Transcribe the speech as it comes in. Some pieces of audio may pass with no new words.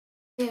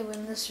Okay, we're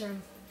in this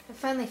room. I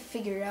finally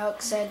figured it out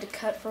because I had to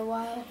cut for a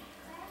while.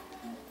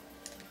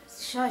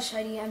 Shush,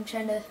 Heidi, I'm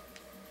trying to...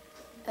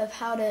 of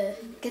how to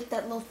get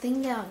that little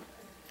thing down.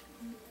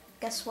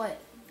 Guess what?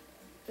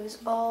 It was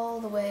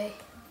all the way...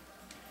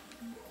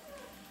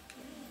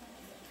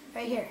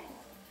 right here.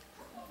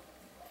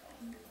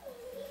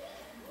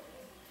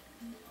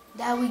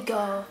 There we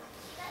go.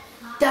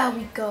 There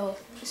we go.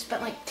 I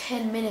spent like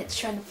 10 minutes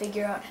trying to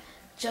figure out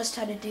just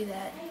how to do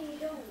that.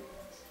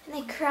 And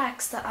it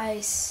cracks the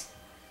ice.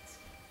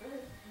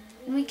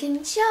 And we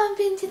can jump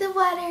into the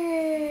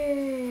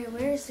water.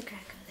 Where is the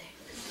crack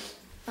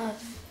over there?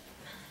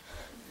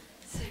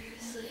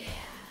 Seriously?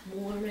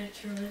 More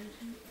Metroid?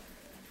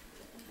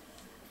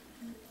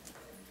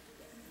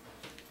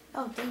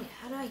 Oh, dang it.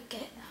 How do I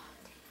get...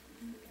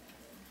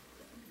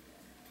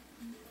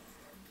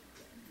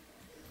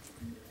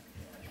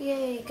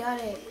 Yay, got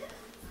it.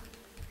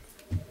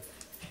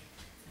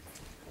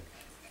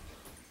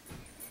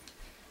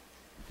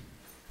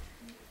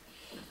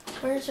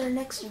 Where's our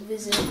next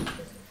visit?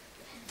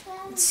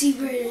 Let's see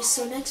where it is.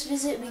 So next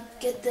visit we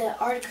get the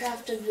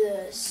artifact of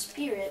the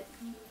spirit.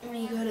 And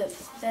we go to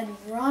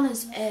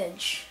Phendrana's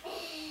Edge.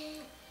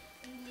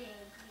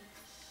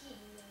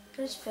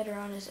 Where's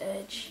Phendrana's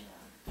Edge?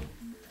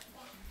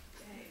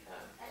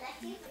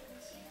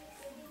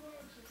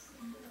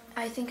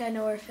 I think I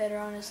know where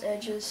Phendrana's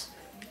Edge is.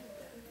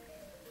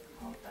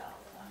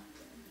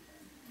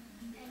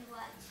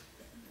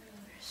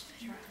 Where's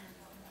Phendrana?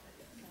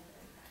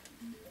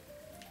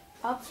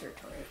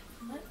 Observatory.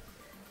 What?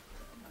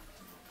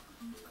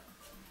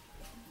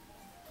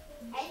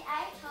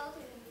 I told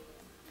him.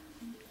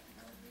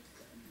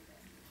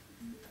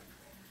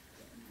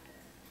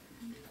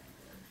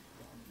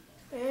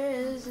 Where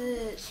is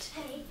it?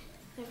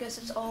 I guess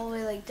it's all the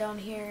way like down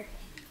here.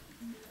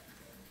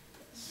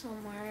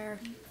 Somewhere.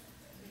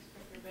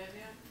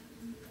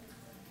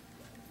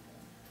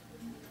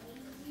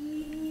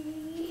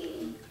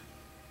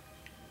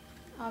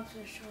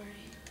 Observatory.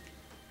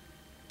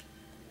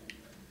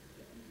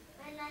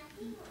 When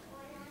Lucky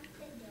went out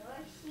the door,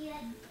 she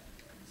got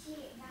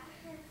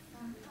her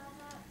phone call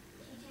out.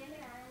 She turned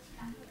around and she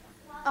got her phone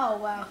call. Oh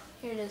wow,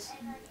 here it is.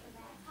 And like her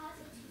backpack,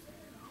 and she put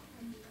her back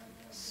on the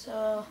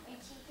So, and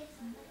she gets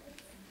on like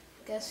this.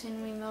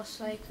 guessing we most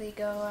likely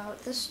go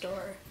out this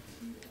door.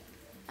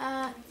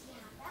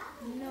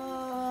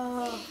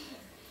 No.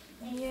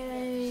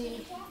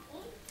 Yay.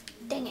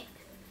 Dang it.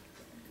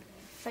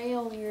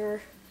 Failure.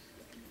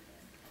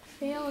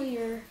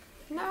 Failure.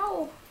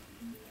 No.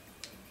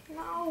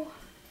 No.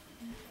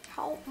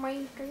 Help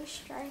me.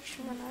 These guys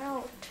went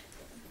out.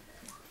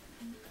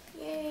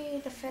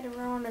 Yay, the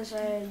Phendrana's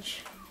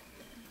Edge.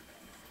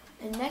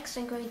 And next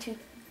I'm going to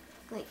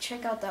like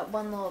check out that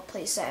one little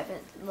place I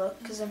haven't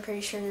looked because I'm pretty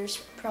sure there's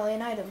probably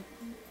an item.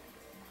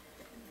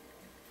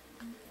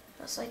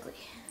 Most likely.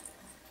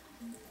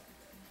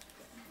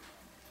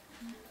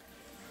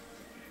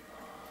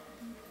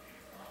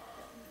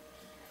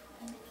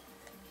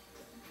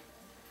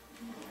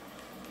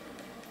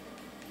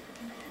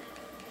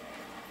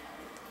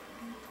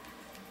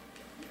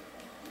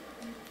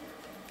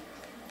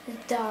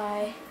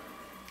 Die.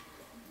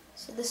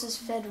 So this is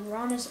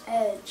Phendrana's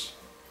Edge.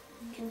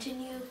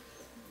 Continue.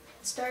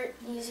 Start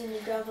using the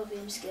gravel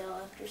beam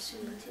scale after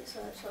swinging to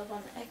select 12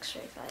 on the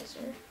X-ray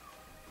visor.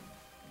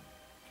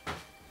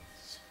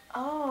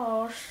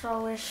 Oh,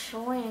 so we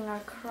swing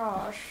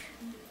across.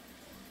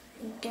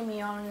 Give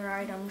me all your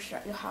items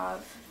that you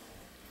have.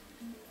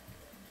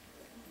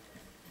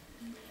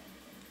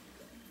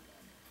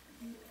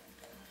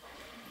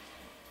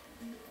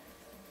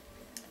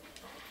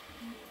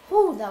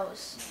 Whew, that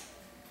was...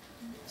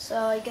 So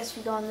I guess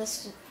we go on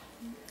this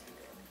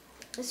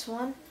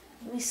one.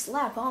 We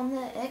slap on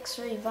the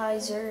X-ray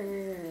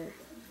visor.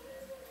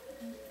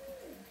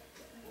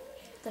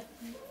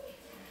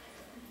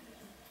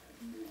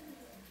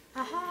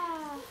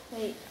 Aha!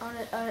 Wait,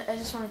 I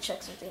just want to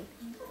check something.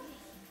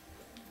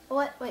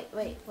 What? Wait.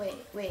 Wait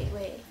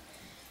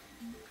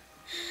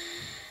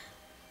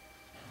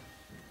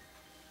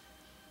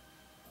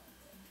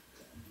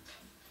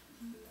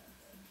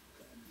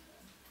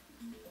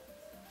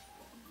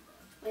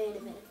a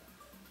minute.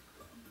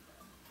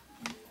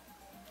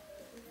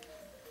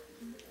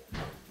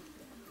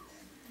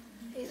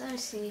 Wait, let me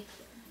see.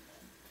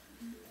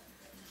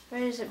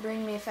 Where does it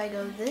bring me if I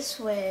go this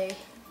way?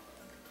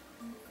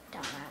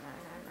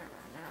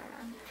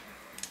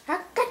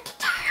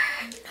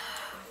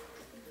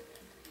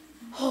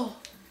 Oh,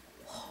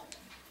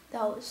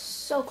 that was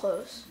so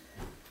close.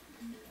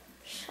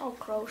 So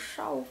close,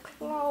 so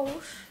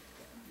close.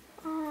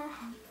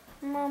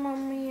 Mamma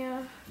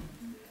mia.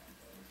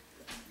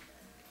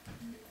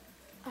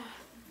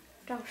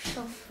 That was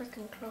so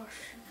freaking close.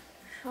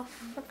 So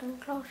freaking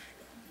close.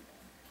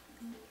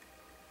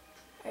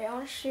 I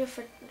want to see if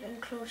it's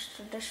close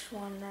to this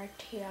one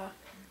right here.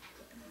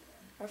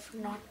 Or if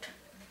not,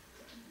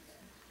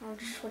 I'll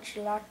just switch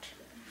that.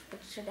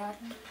 Switch to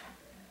that.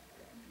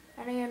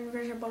 Any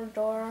invisible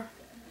door?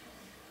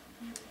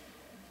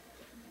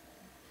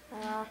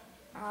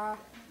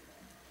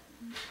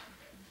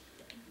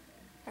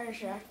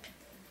 Artifact.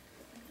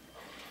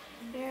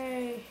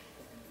 Yay.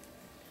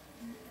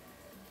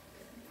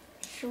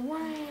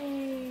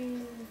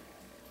 Swing.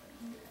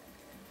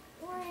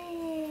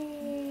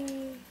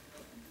 Whee.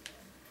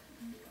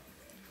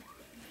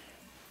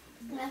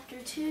 And after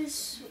two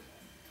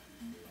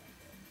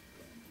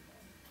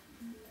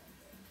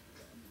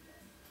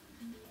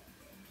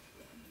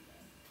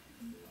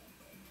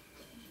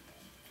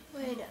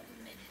wait a minute.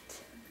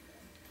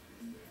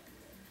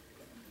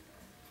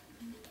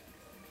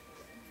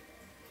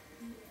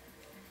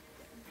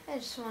 I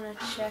just want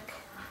to check.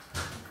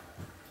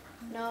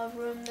 No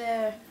room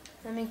there.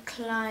 Let me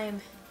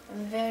climb.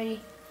 I'm very,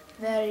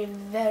 very,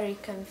 very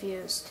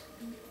confused.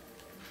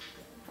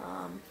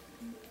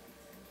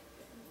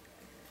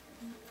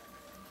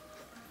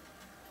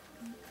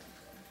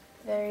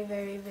 Very,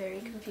 very, very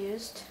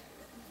confused.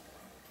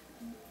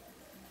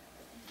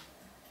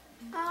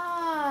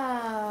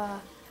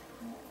 Ah!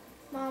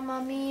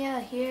 Mamma mia,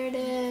 here it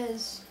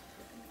is.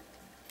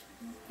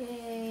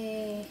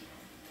 Yay.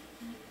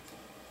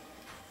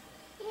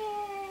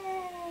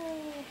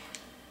 Yay!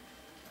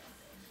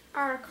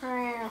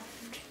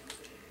 Artcraft.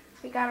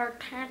 We got our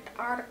 10th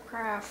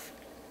autograph.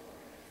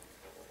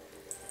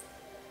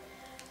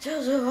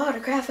 Joseph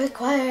autograph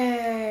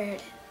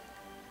acquired.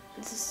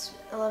 This is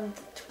 11th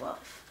to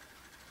 12th.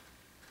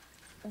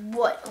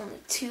 What? Only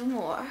 2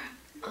 more?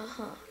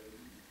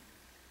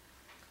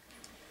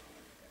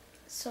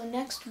 So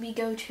next we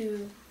go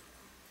to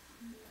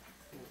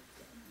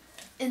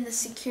in the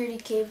security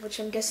cave, which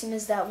I'm guessing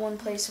is that one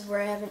place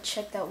where I haven't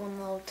checked that one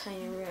little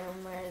tiny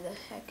room. Where the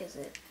heck is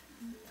it?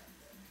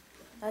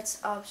 That's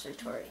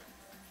observatory.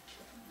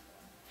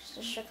 It's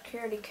the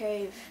security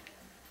cave.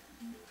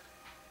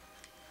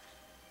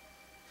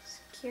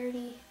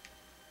 Security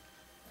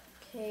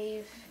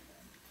cave.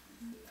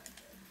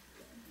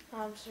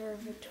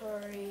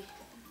 Observatory.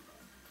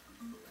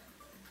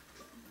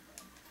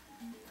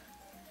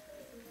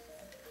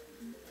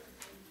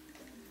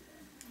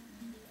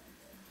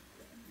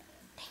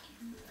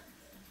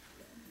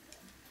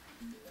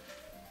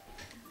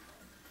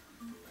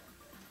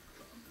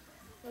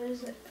 What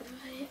is it?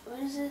 What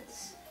is it?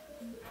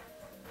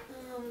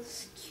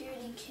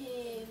 Security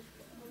cave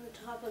on the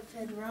top of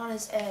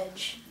Phendrana's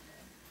edge.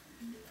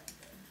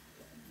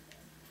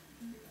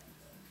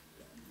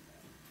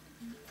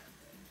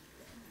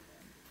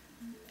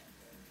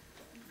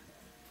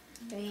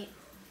 Wait.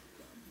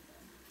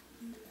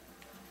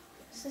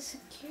 It's a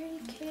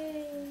security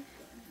cave.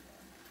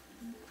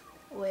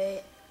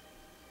 Wait.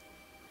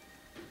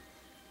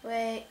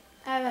 Wait.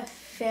 I have a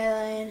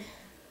feeling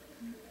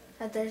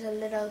that there's a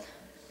little.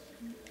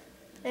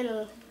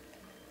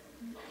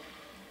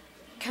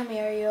 Come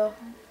here, you.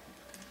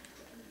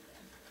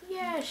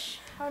 Yes.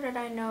 How did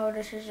I know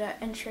this is the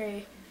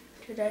entry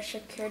to the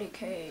security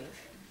cave?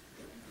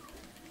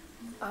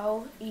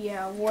 Oh,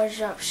 yeah.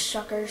 What's up,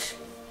 suckers?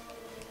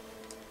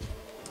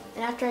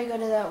 And after I go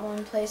to that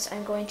one place,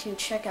 I'm going to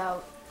check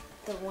out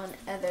the one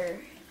other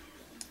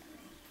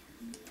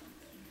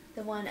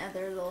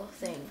little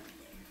thing.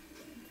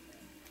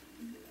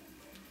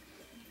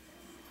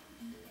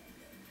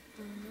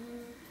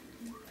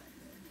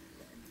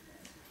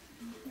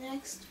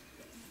 Next.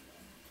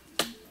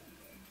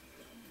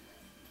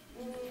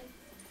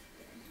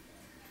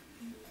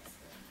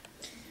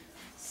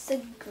 It's the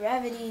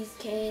gravity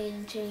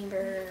cane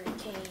chamber.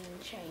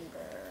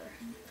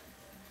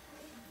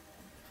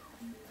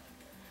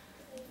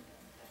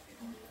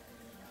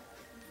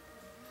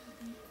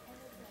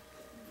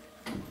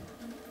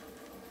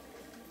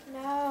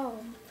 No.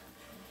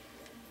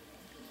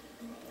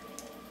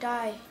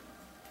 Die.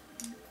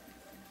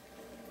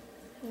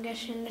 I'm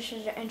guessing this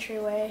is the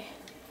entryway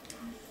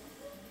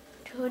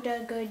to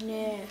the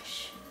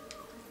goodness.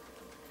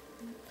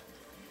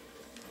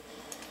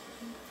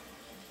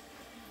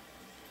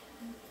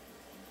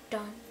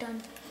 Dun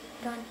dun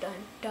dun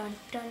dun dun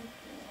dun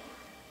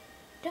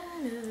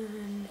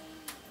dun.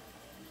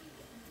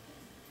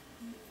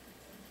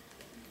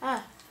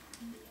 Ah.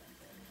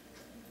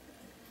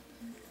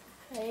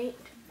 Wait.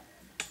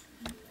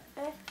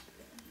 Wait.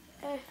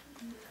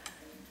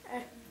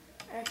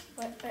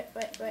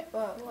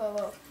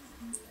 Whoa.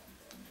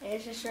 Hey,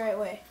 is this the right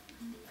way?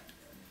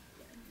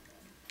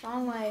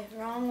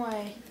 Wrong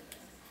way.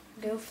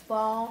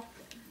 Goofball.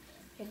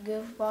 Hey,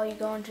 goofball, you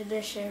go into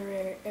this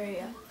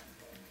area.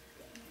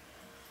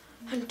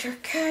 Hunter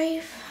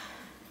Cave.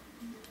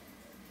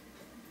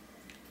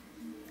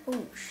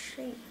 Oh,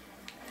 shit.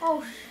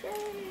 Oh,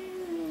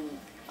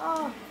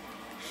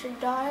 should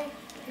die?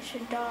 You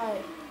should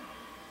die.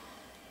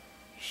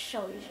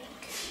 So easy.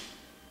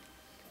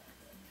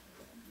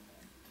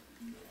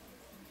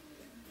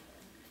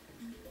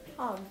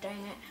 Oh,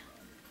 dang it.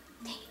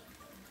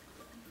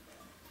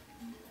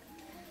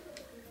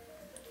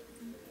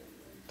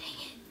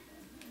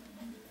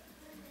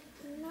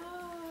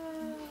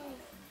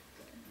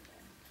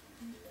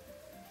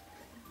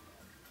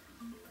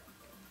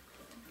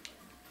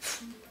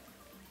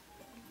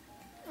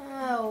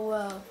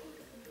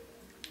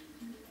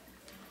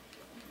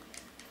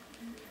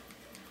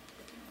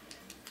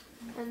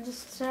 I'm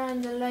just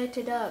trying to light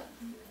it up.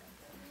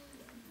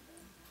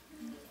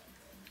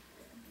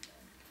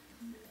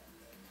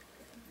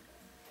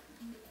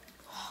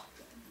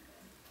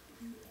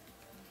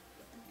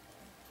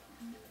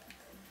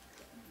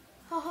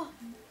 Oh.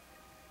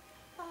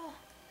 Oh.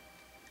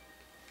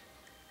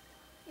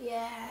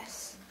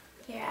 Yes.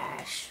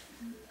 Yes.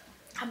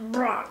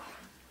 Bruh.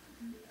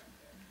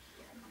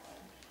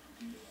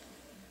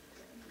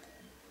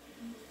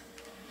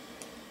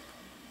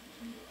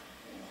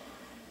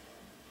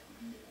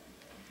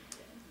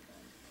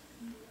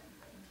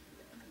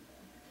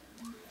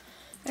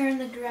 They're in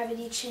the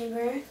gravity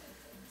chamber.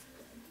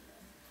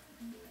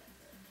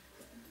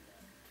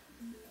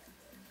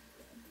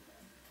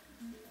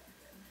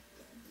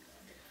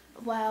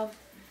 Wow,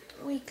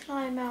 we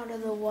climb out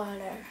of the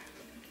water.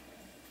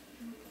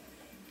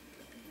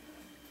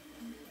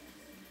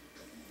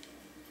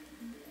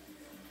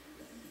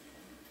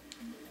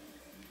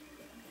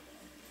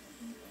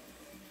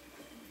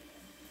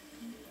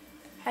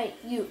 Hey,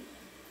 you.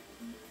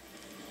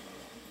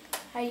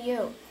 Hey,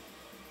 you.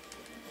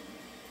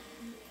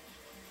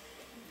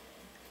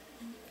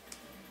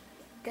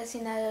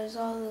 Guessing that there's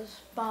all those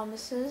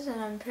bombs,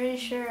 and I'm pretty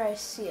sure I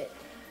see it.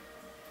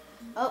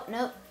 Oh,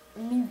 nope.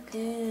 Me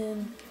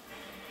dumb.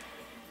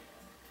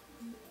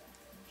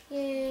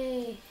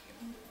 Yay.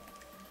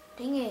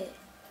 Dang it.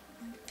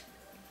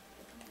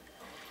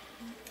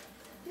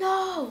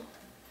 No!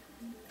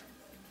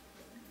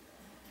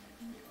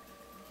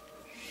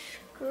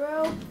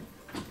 Screw.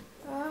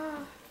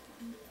 Ah.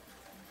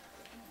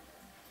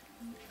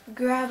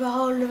 Grab a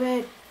hold of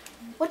it.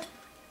 What?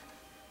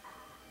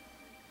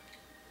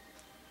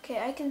 Okay,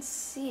 I can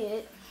see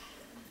it.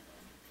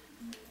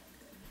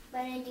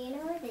 But do you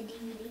know where the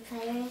DVD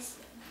player is?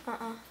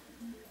 Uh-uh.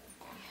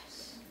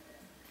 Yes.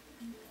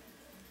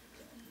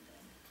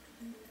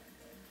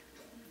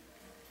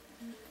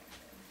 I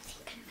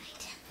think I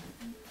might.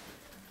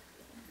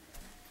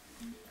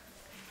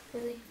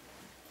 Really?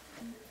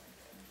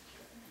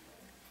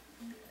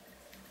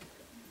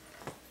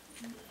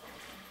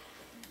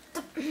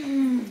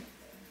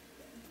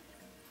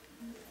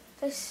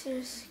 I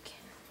seriously can't.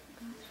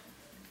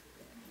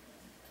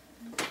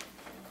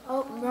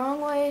 Oh,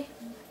 wrong way.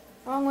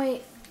 Wrong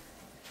way.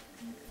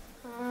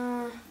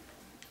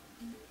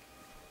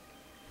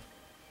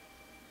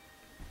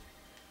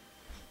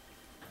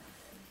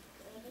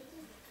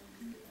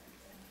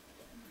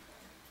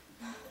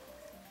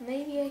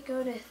 Maybe I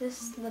go to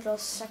this little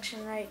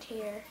section right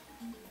here.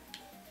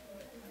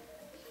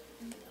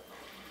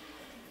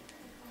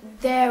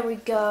 There we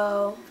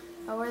go.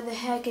 Oh, where the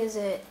heck is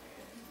it?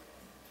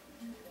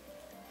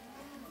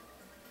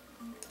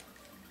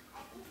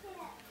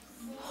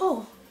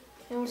 Oh,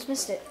 I almost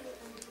missed it.